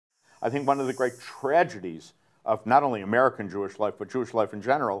I think one of the great tragedies of not only American Jewish life, but Jewish life in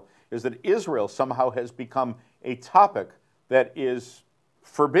general, is that Israel somehow has become a topic that is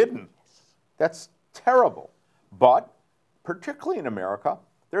forbidden. That's terrible. But, particularly in America,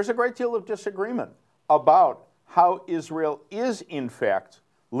 there's a great deal of disagreement about how Israel is, in fact,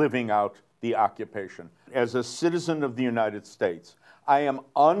 living out the occupation. As a citizen of the United States, I am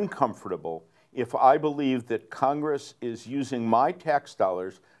uncomfortable if I believe that Congress is using my tax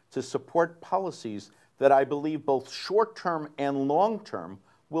dollars to support policies that I believe both short-term and long-term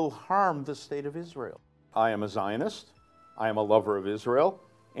will harm the state of Israel. I am a Zionist, I am a lover of Israel,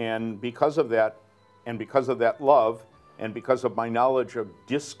 and because of that love, and because of my knowledge of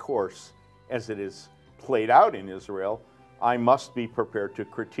discourse as it is played out in Israel, I must be prepared to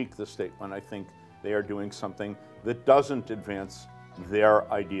critique the state when I think they are doing something that doesn't advance their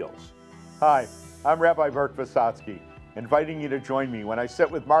ideals. Hi, I'm Rabbi Burt Visotzky, inviting you to join me when I sit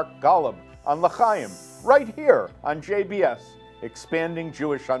with Mark Golub on L'chaim, right here on JBS, Expanding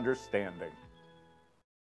Jewish Understanding.